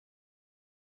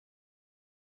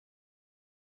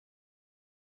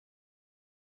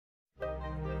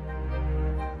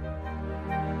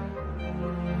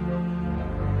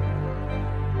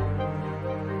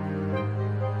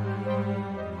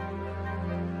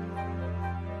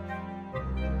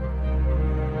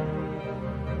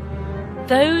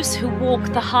Those who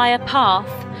walk the higher path,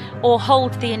 or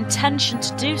hold the intention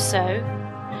to do so,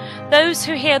 those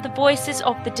who hear the voices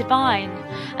of the divine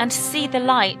and see the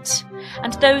light,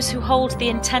 and those who hold the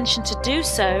intention to do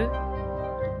so,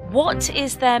 what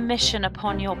is their mission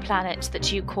upon your planet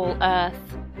that you call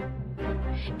Earth?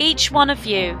 Each one of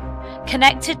you,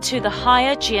 connected to the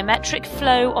higher geometric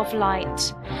flow of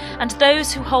light, and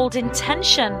those who hold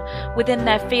intention within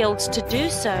their fields to do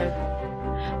so,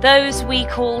 those we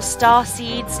call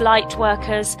starseeds, light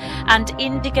workers, and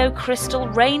indigo crystal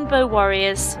rainbow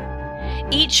warriors.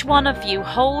 Each one of you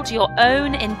hold your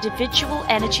own individual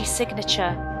energy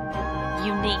signature,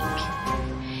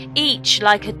 unique. Each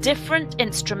like a different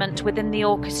instrument within the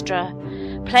orchestra,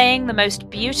 playing the most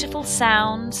beautiful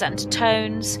sounds and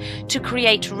tones to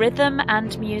create rhythm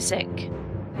and music.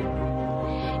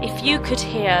 If you could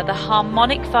hear the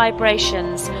harmonic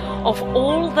vibrations of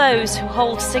all those who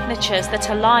hold signatures that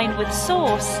align with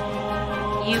Source,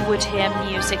 you would hear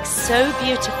music so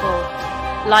beautiful,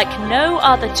 like no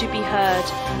other to be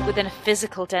heard within a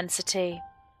physical density.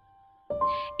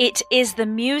 It is the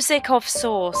music of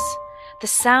Source, the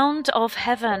sound of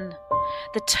heaven,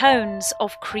 the tones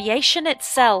of creation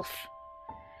itself,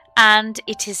 and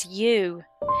it is you,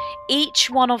 each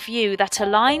one of you, that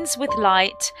aligns with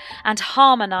light and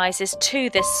harmonizes to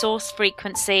this source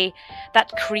frequency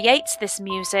that creates this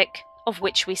music of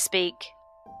which we speak.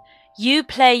 You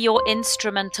play your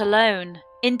instrument alone,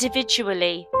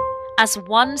 individually, as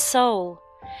one soul,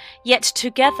 yet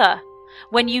together,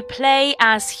 when you play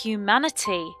as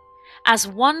humanity, as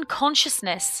one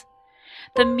consciousness,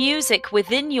 the music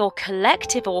within your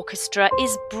collective orchestra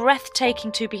is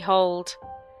breathtaking to behold.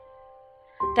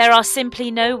 There are simply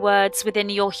no words within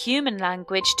your human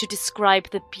language to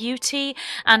describe the beauty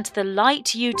and the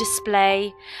light you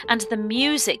display and the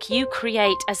music you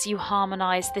create as you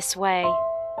harmonize this way.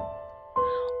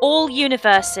 All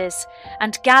universes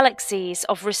and galaxies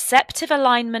of receptive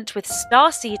alignment with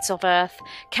starseeds of Earth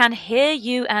can hear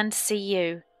you and see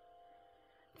you.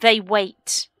 They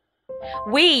wait.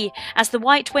 We, as the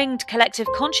white-winged collective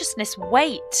consciousness,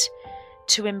 wait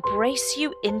to embrace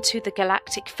you into the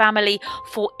galactic family,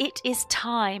 for it is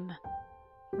time.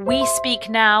 We speak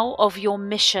now of your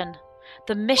mission,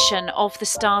 the mission of the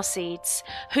starseeds,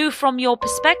 who from your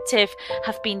perspective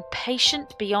have been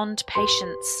patient beyond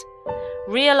patience,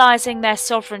 realizing their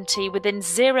sovereignty within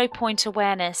 0-point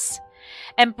awareness,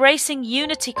 embracing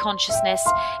unity consciousness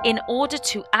in order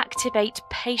to activate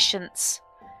patience,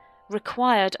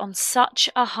 required on such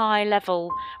a high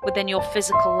level within your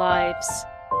physical lives.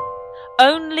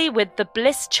 Only with the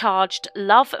bliss-charged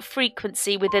love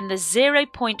frequency within the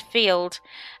 0-point field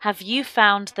have you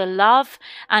found the love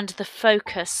and the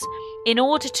focus in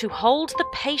order to hold the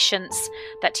patience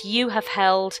that you have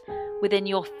held within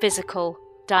your physical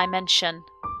dimension.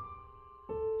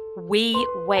 We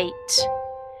wait,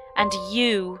 and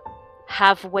you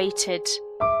have waited.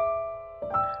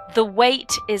 The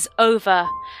wait is over,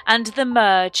 and the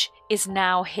merge is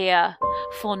now here,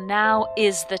 for now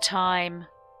is the time.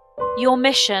 Your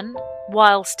mission,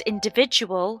 whilst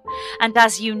individual and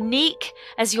as unique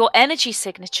as your energy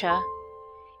signature,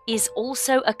 is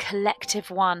also a collective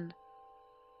one.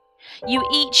 You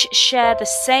each share the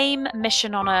same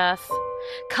mission on Earth,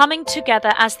 coming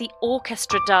together as the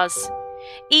orchestra does,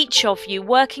 each of you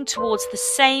working towards the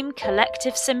same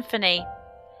collective symphony.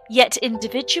 Yet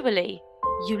individually,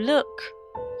 you look,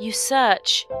 you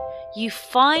search, you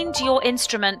find your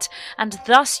instrument, and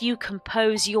thus you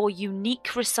compose your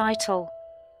unique recital.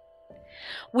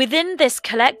 Within this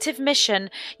collective mission,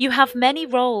 you have many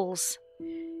roles.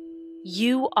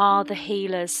 You are the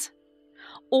healers.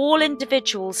 All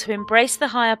individuals who embrace the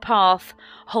higher path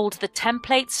hold the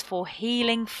templates for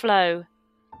healing flow.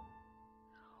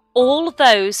 All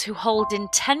those who hold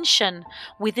intention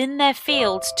within their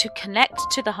fields to connect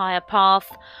to the higher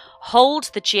path hold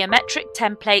the geometric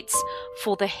templates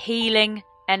for the healing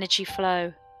energy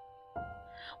flow.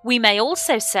 We may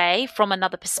also say, from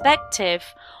another perspective,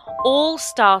 all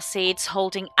starseeds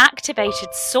holding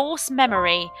activated source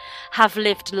memory have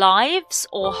lived lives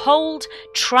or hold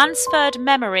transferred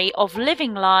memory of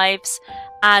living lives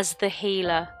as the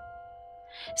healer.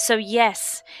 So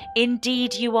yes,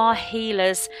 indeed you are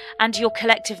healers, and your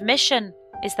collective mission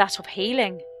is that of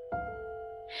healing.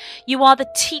 You are the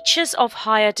teachers of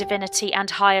higher divinity and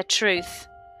higher truth.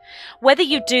 Whether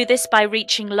you do this by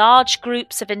reaching large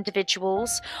groups of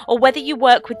individuals, or whether you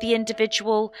work with the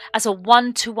individual as a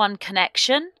one-to-one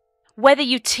connection, Whether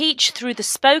you teach through the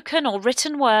spoken or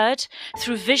written word,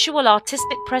 through visual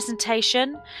artistic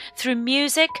presentation, through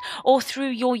music, or through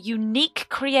your unique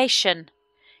creation,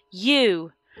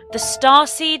 you, the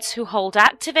starseeds who hold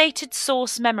activated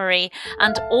source memory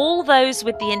and all those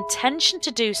with the intention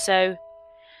to do so,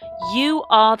 you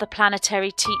are the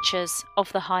planetary teachers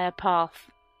of the higher path.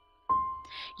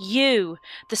 You,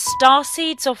 the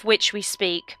starseeds of which we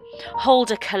speak,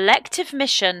 hold a collective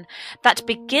mission that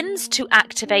begins to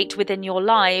activate within your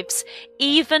lives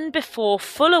even before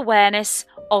full awareness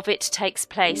of it takes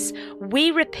place.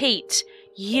 We repeat,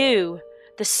 you,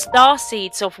 the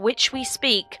starseeds of which we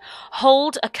speak,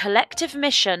 hold a collective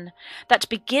mission that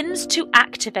begins to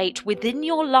activate within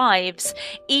your lives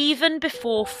even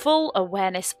before full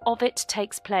awareness of it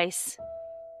takes place.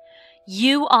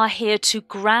 You are here to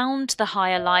ground the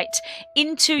higher light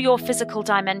into your physical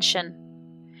dimension,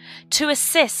 to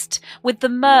assist with the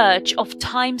merge of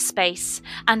time-space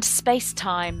and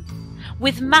space-time,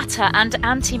 with matter and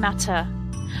antimatter,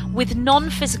 with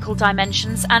non-physical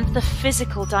dimensions and the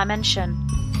physical dimension.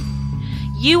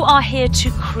 You are here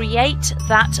to create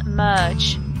that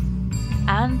merge,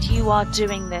 and you are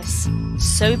doing this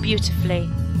so beautifully.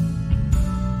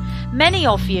 Many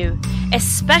of you,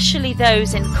 especially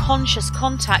those in conscious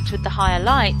contact with the higher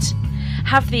light,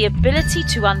 have the ability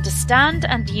to understand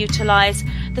and utilize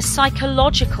the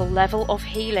psychological level of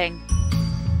healing.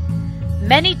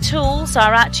 Many tools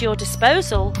are at your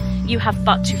disposal, you have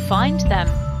but to find them.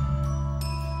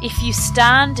 If you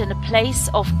stand in a place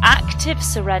of active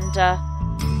surrender,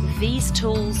 these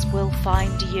tools will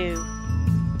find you.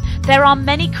 There are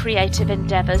many creative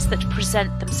endeavors that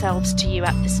present themselves to you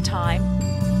at this time.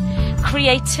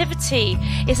 Creativity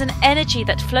is an energy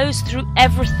that flows through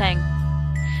everything.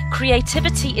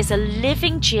 Creativity is a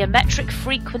living geometric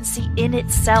frequency in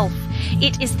itself.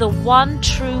 It is the one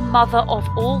true mother of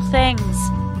all things,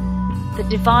 the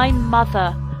divine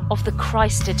mother of the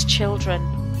Christed children.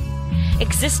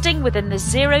 Existing within the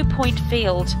 0-point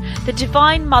field, the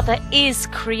divine mother is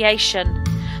creation.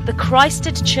 The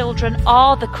Christed children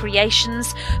are the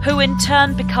creations who in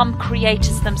turn become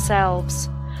creators themselves,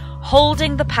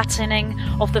 holding the patterning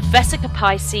of the Vesica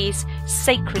Pisces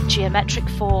sacred geometric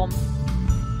form.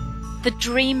 The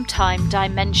Dreamtime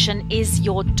dimension is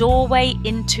your doorway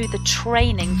into the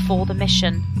training for the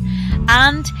mission,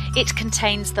 and it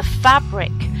contains the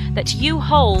fabric that you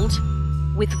hold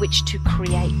with which to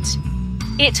create.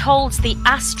 It holds the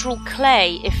astral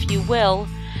clay, if you will,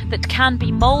 that can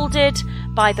be moulded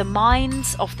by the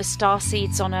minds of the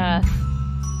starseeds on Earth.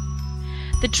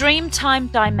 The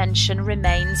Dreamtime dimension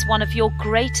remains one of your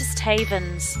greatest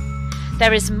havens.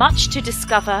 There is much to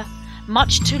discover,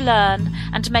 much to learn,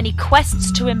 and many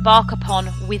quests to embark upon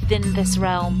within this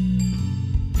realm.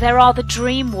 There are the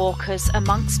dream walkers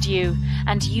amongst you,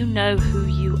 and you know who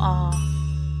you are.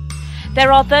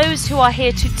 There are those who are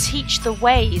here to teach the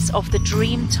ways of the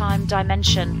Dreamtime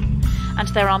dimension, and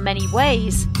there are many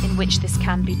ways in which this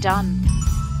can be done.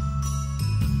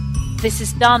 This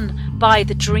is done by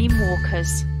the dream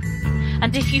walkers,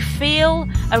 and if you feel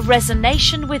a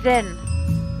resonation within,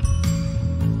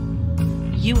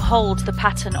 you hold the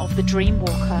pattern of the dream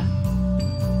walker.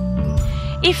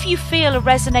 If you feel a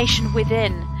resonation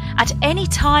within at any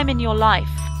time in your life,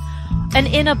 an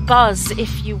inner buzz,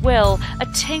 if you will, a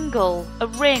tingle, a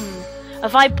ring, a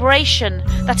vibration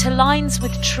that aligns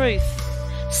with truth,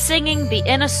 singing the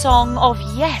inner song of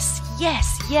yes,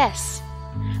 yes, yes,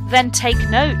 then take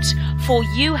note, for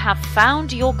you have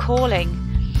found your calling.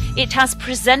 It has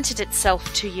presented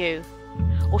itself to you,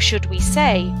 or should we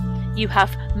say, you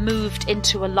have moved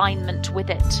into alignment with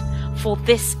it, for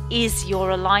this is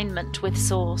your alignment with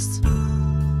Source.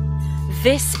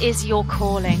 This is your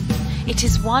calling. It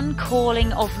is one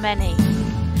calling of many,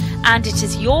 and it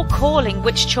is your calling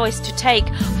which choice to take,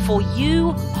 for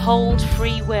you hold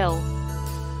free will.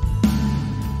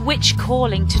 Which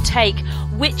calling to take,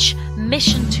 which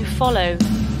mission to follow,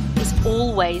 is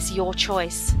always your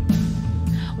choice.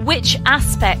 Which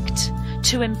aspect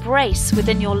to embrace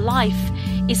within your life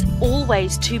is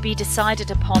always to be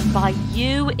decided upon by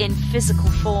you in physical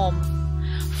form.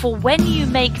 For when you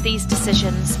make these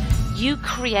decisions, you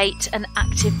create an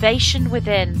activation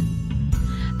within.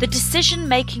 The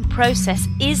decision-making process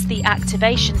is the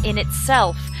activation in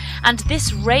itself, and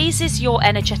this raises your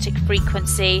energetic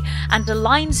frequency and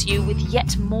aligns you with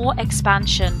yet more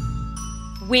expansion.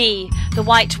 We, the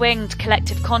white-winged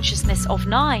collective consciousness of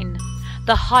 9,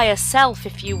 the higher self,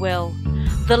 if you will,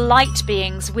 the light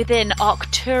beings within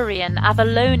Arcturian,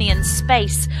 Avalonian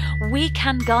space, we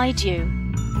can guide you.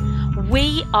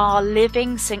 We are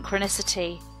living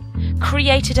synchronicity,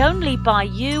 created only by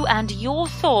you and your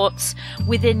thoughts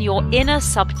within your inner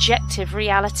subjective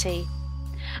reality.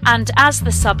 And as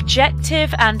the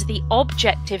subjective and the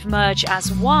objective merge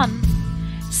as one,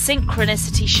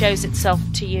 synchronicity shows itself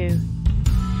to you.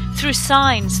 Through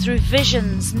signs, through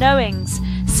visions, knowings,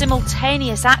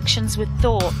 simultaneous actions with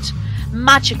thought,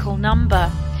 magical number,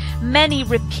 many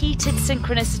repeated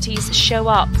synchronicities show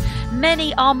up.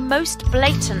 Many are most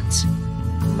blatant,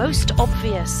 most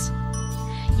obvious.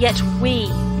 Yet we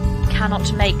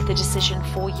cannot make the decision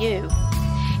for you.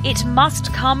 It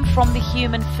must come from the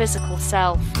human physical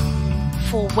self.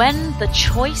 For when the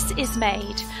choice is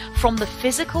made from the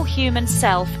physical human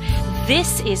self,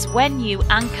 this is when you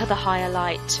anchor the higher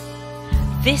light.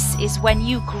 This is when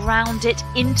you ground it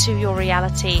into your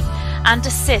reality and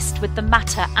assist with the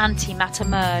matter-antimatter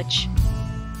merge.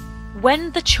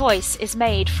 When the choice is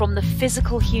made from the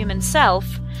physical human self,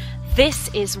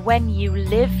 this is when you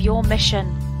live your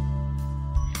mission.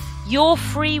 Your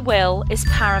free will is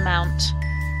paramount.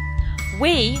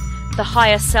 We, the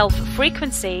higher self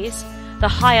frequencies, the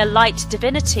higher light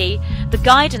divinity, the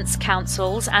guidance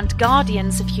councils and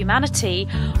guardians of humanity,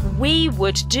 we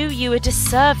would do you a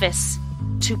disservice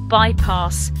to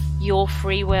bypass your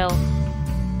free will.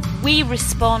 We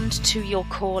respond to your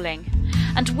calling,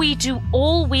 and we do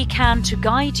all we can to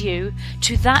guide you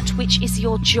to that which is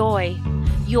your joy,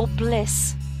 your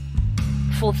bliss.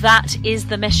 For that is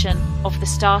the mission of the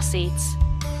starseeds,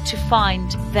 to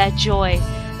find their joy,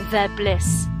 their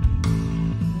bliss.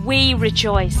 We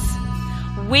rejoice.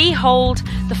 We hold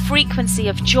the frequency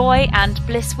of joy and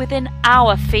bliss within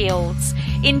our fields.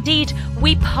 Indeed,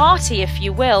 we party, if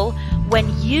you will, when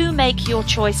you make your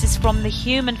choices from the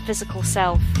human physical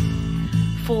self.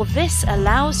 For this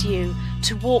allows you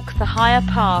to walk the higher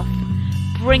path,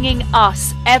 bringing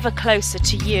us ever closer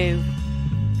to you.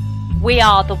 We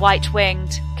are the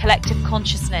white-winged collective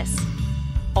consciousness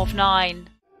of 9.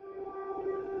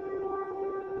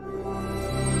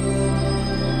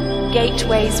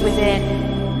 Gateways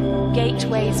within,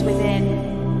 gateways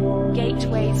within,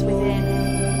 gateways within,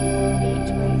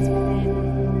 gateways within.